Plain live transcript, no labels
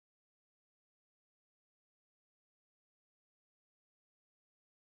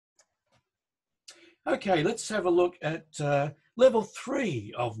Okay, let's have a look at level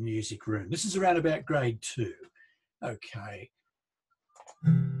 3 of music room. This is around about grade 2. Okay,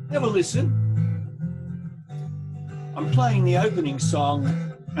 have a listen. I'm playing the opening song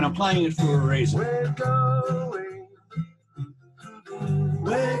and I'm playing it for a reason. We're going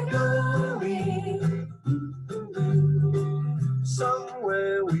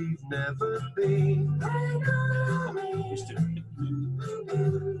somewhere we've never been. We're going.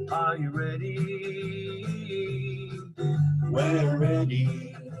 Are you ready? We're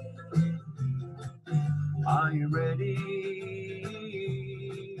ready. Are you ready?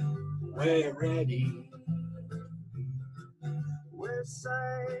 We're ready. We're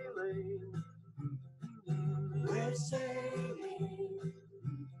sailing. We're sailing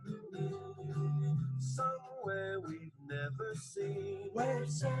somewhere we've never seen. We're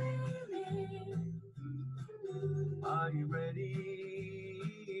sailing. Are you ready?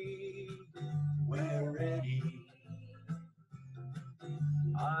 We're ready.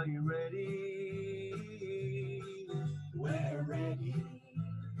 Are you ready? We're ready.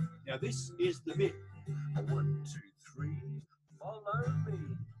 Now this is the bit. 1, 2, 3, follow me.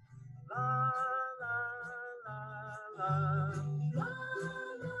 La la la la. La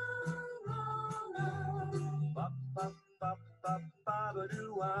la la la. Ba ba ba ba ba ba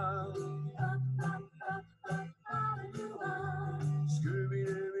doo wow. Ba ba ba ba ba doo wow. Scooby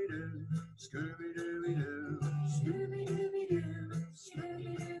Dooby Doo, Scooby Dooby Doo, Scooby Dooby Doo, Scooby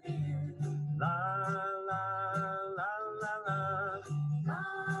Dooby Doo. La la la la la. La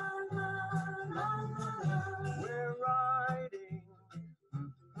la la la la. We're riding.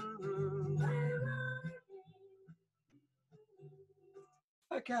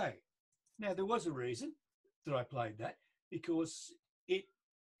 Okay, now there was a reason that I played that, because it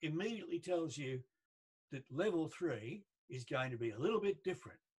immediately tells you that level 3 is going to be a little bit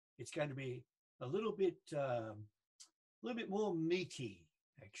different. It's going to be a little bit more meaty,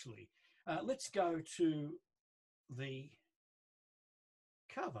 actually. Let's go to the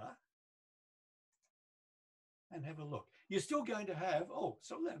cover and have a look. You're still going to have,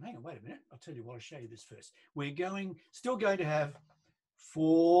 hang on, wait a minute. I'll tell you what, I'll show you this first. We're still going to have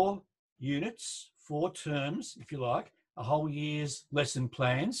 4 units, 4 terms, if you like, a whole year's lesson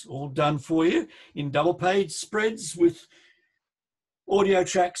plans, all done for you in double-page spreads with audio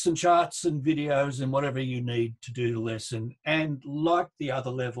tracks and charts and videos and whatever you need to do the lesson. And like the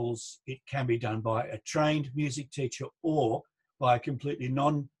other levels, it can be done by a trained music teacher or by a completely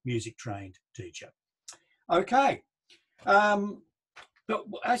non-music trained teacher. Okay. But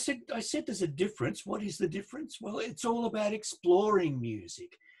I said there's a difference. What is the difference? Well, it's all about exploring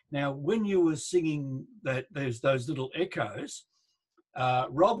music. Now, when you were singing there's those little echoes,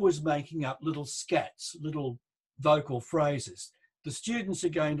 Rob was making up little scats, little vocal phrases. The students are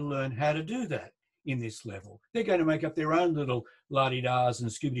going to learn how to do that in this level. They're going to make up their own little la-di-das and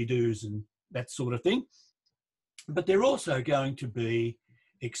scooby-doos and that sort of thing. But they're also going to be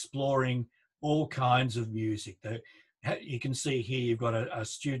exploring all kinds of music. You can see here you've got a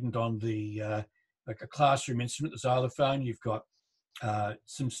student on the like a classroom instrument, the xylophone. You've got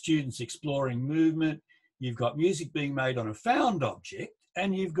some students exploring movement. You've got music being made on a found object,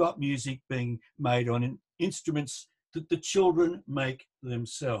 and you've got music being made on instruments that the children make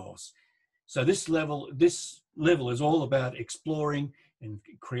themselves. So this level is all about exploring and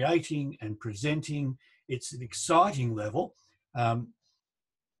creating and presenting. It's an exciting level.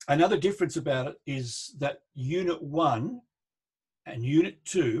 Another difference about it is that Unit 1 and Unit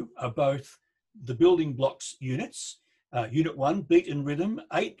 2 are both the building blocks units. Unit 1, beat and rhythm,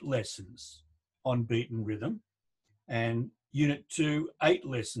 8 lessons on beat and rhythm. And Unit 2, 8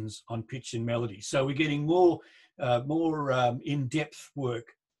 lessons on pitch and melody. So we're getting more in-depth work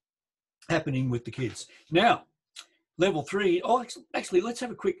happening with the kids. Now, level 3, actually, let's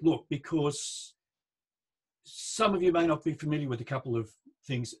have a quick look, because some of you may not be familiar with a couple of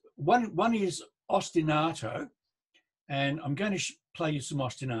things. One is ostinato, and I'm going to play you some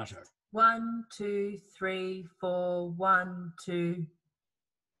ostinato. 1, 2, 3, 4, 1, 2.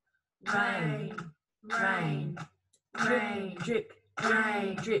 Rain, rain, rain, drip,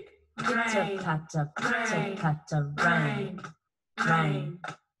 rain, drip, pitter patter, rain, rain.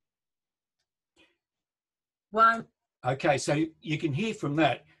 1. Okay, so you can hear from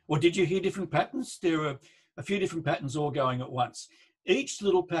that. Or did you hear different patterns? There are a few different patterns all going at once. Each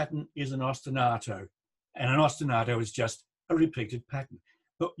little pattern is an ostinato, and an ostinato is just a repeated pattern.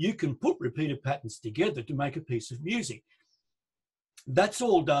 But you can put repeated patterns together to make a piece of music. That's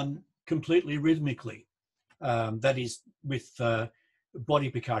all done completely rhythmically. That is with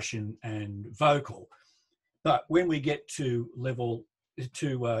body percussion and vocal. But when we get to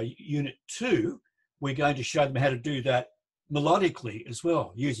Unit 2, we're going to show them how to do that melodically as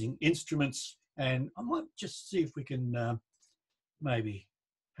well, using instruments. And I might just see if we can maybe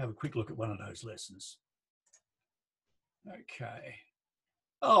have a quick look at one of those lessons. Okay.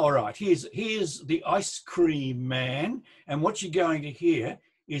 All right, here's the ice cream man. And what you're going to hear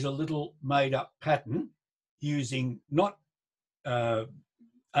is a little made up pattern using not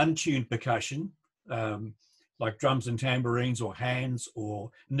untuned percussion, like drums and tambourines or hands or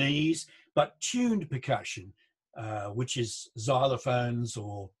knees, but tuned percussion, which is xylophones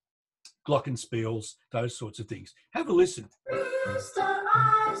or glockenspiels, those sorts of things. Have a listen. Mr.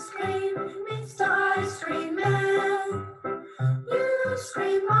 Ice Cream Man, you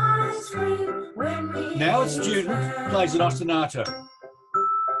scream ice cream when we Now a student plays an ostinato.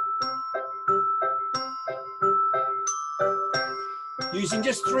 Using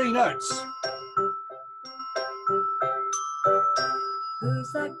just 3 notes.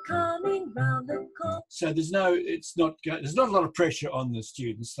 Who's that coming round the corner? So there's not a lot of pressure on the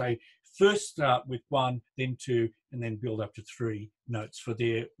students. They first start with 1, then 2, and then build up to 3 notes for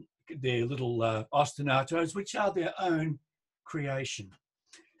their little ostinatos, which are their own creation.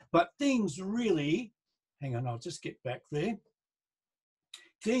 But things really, hang on, I'll just get back there.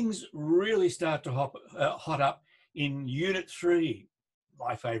 Things really start to hot up in Unit 3,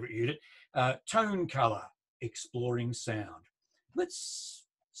 my favourite unit, tone colour, exploring sound. Let's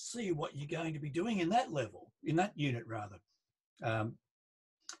see what you're going to be doing in that level, in that unit rather.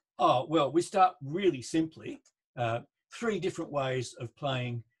 Well, we start really simply. 3 different ways of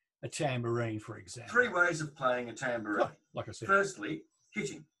playing a tambourine, for example. 3 ways of playing a tambourine. Oh, like I said. Firstly,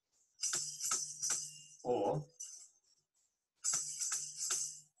 hitting. Or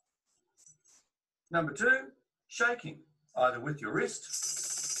number 2, shaking, either with your wrist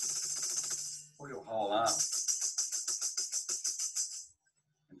or your whole arm.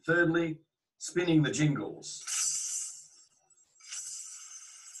 And thirdly, spinning the jingles.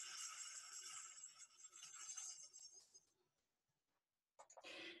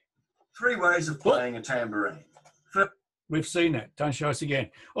 Three ways of playing a tambourine. We've seen that. Don't show us again.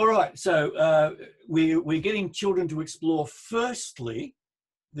 All right. So we're getting children to explore firstly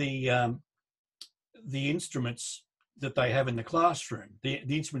the instruments that they have in the classroom, the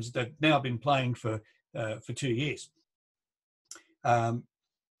instruments that they've now been playing for 2 years. And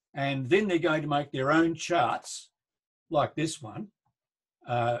then they're going to make their own charts, like this one,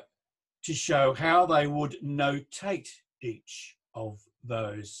 to show how they would notate each of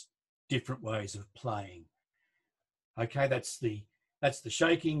those different ways of playing. Okay, that's the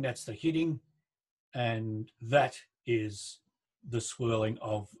shaking, that's the hitting, and that is the swirling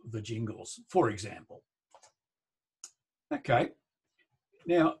of the jingles, for example. Okay,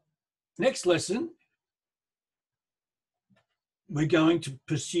 now next lesson, we're going to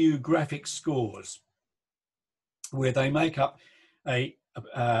pursue graphic scores where they make up a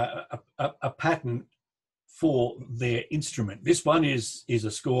pattern for their instrument. This one is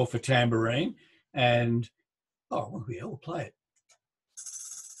a score for tambourine, and oh, yeah, we'll play it.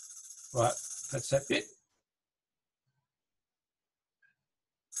 Right, that's that bit.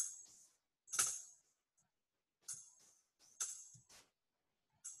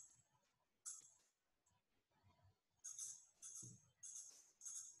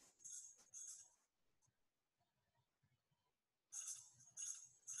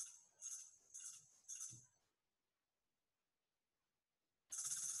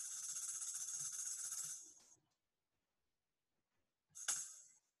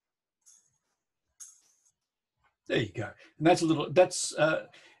 There you go. And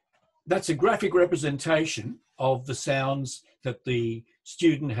that's a graphic representation of the sounds that the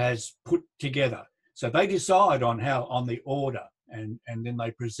student has put together. So they decide on the order, and then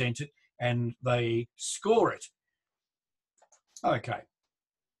they present it and they score it. Okay.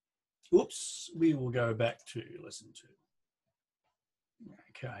 Oops, we will go back to lesson 2.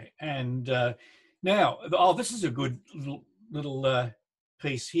 Okay, and now, this is a good little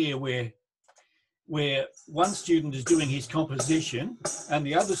piece here where one student is doing his composition and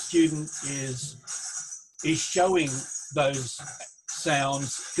the other student is showing those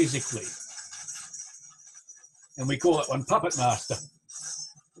sounds physically. And we call that one Puppet Master.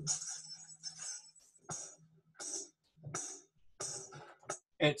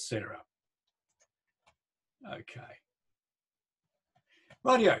 Etc. Okay.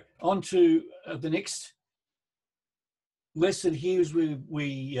 Rightio, on to the next lesson here is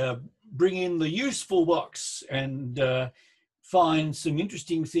we bring in the useful box and find some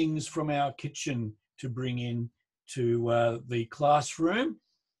interesting things from our kitchen to bring in to the classroom.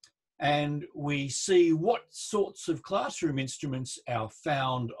 and we see what sorts of classroom instruments our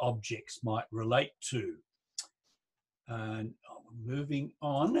found objects might relate to. And moving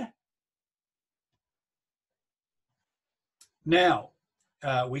on. Now,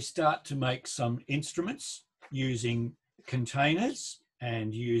 we start to make some instruments using containers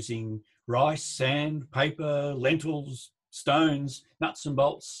and using rice, sand, paper, lentils, stones, nuts and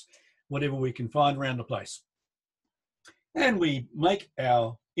bolts, whatever we can find around the place. And we make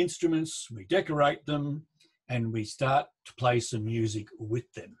our instruments, we decorate them, and we start to play some music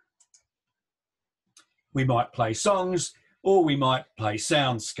with them. We might play songs, or we might play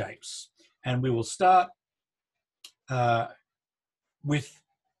soundscapes. And we will start with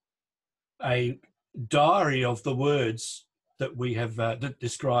a diary of the words that we have that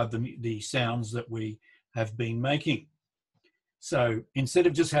describe the sounds that we have been making. So instead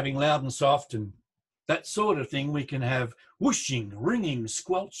of just having loud and soft and that sort of thing, we can have whooshing, ringing,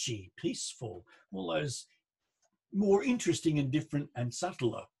 squelchy, peaceful, all those more interesting and different and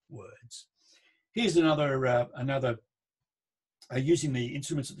subtler words. Here's another using the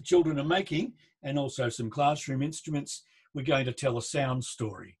instruments that the children are making, and also some classroom instruments. We're going to tell a sound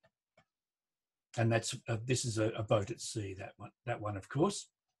story, and that's this is a boat at sea. That one, of course.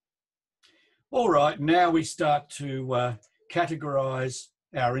 All right, now we start to categorize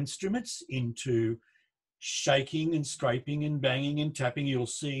our instruments into shaking and scraping and banging and tapping. You'll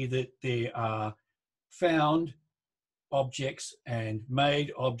see that there are found objects and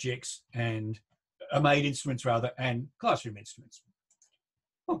made objects and made instruments rather, and classroom instruments.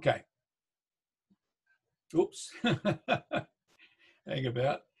 Okay. Oops. Hang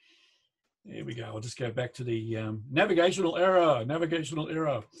about. There we go. I'll just go back to the navigational error.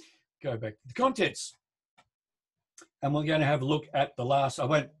 Go back to the contents. And we're going to have a look at the last, I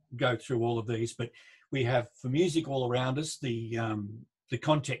won't go through all of these, but we have for music all around us, the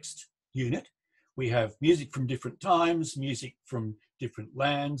context unit. We have music from different times, music from different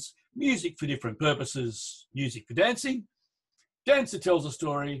lands, music for different purposes, music for dancing, dance that tells a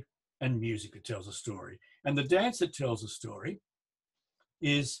story, and music that tells a story. And the dance that tells a story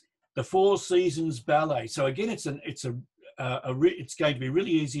is the Four Seasons Ballet. So again, it's going to be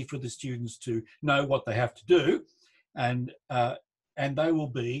really easy for the students to know what they have to do, and they will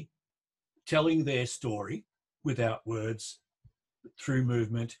be telling their story without words through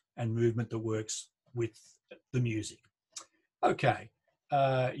movement, and movement that works with the music. Okay,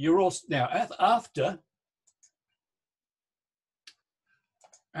 you're all now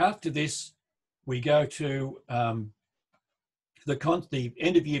after this, we go to the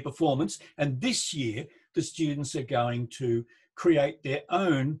end of year performance, and this year the students are going to create their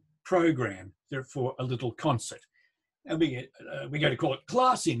own program for a little concert, and we're going to call it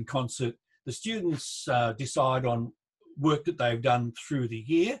Class in Concert. The students decide on work that they've done through the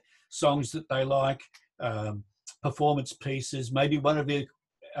year, songs that they like, performance pieces, maybe one of their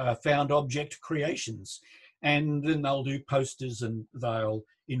found object creations, and then they'll do posters and they'll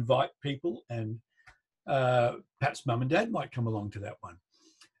invite people, and perhaps mum and dad might come along to that one.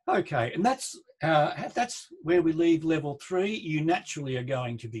 Okay, and that's where we leave level 3. You naturally are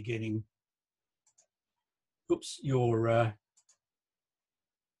going to be getting, your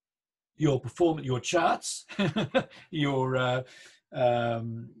charts, your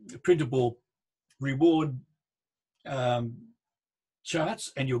printable reward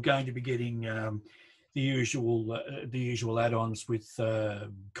charts, and you're going to be getting the usual add-ons with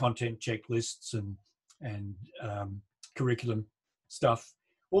content checklists and curriculum stuff,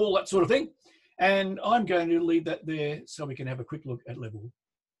 all that sort of thing. And I'm going to leave that there so we can have a quick look at level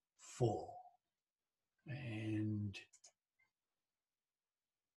 4. And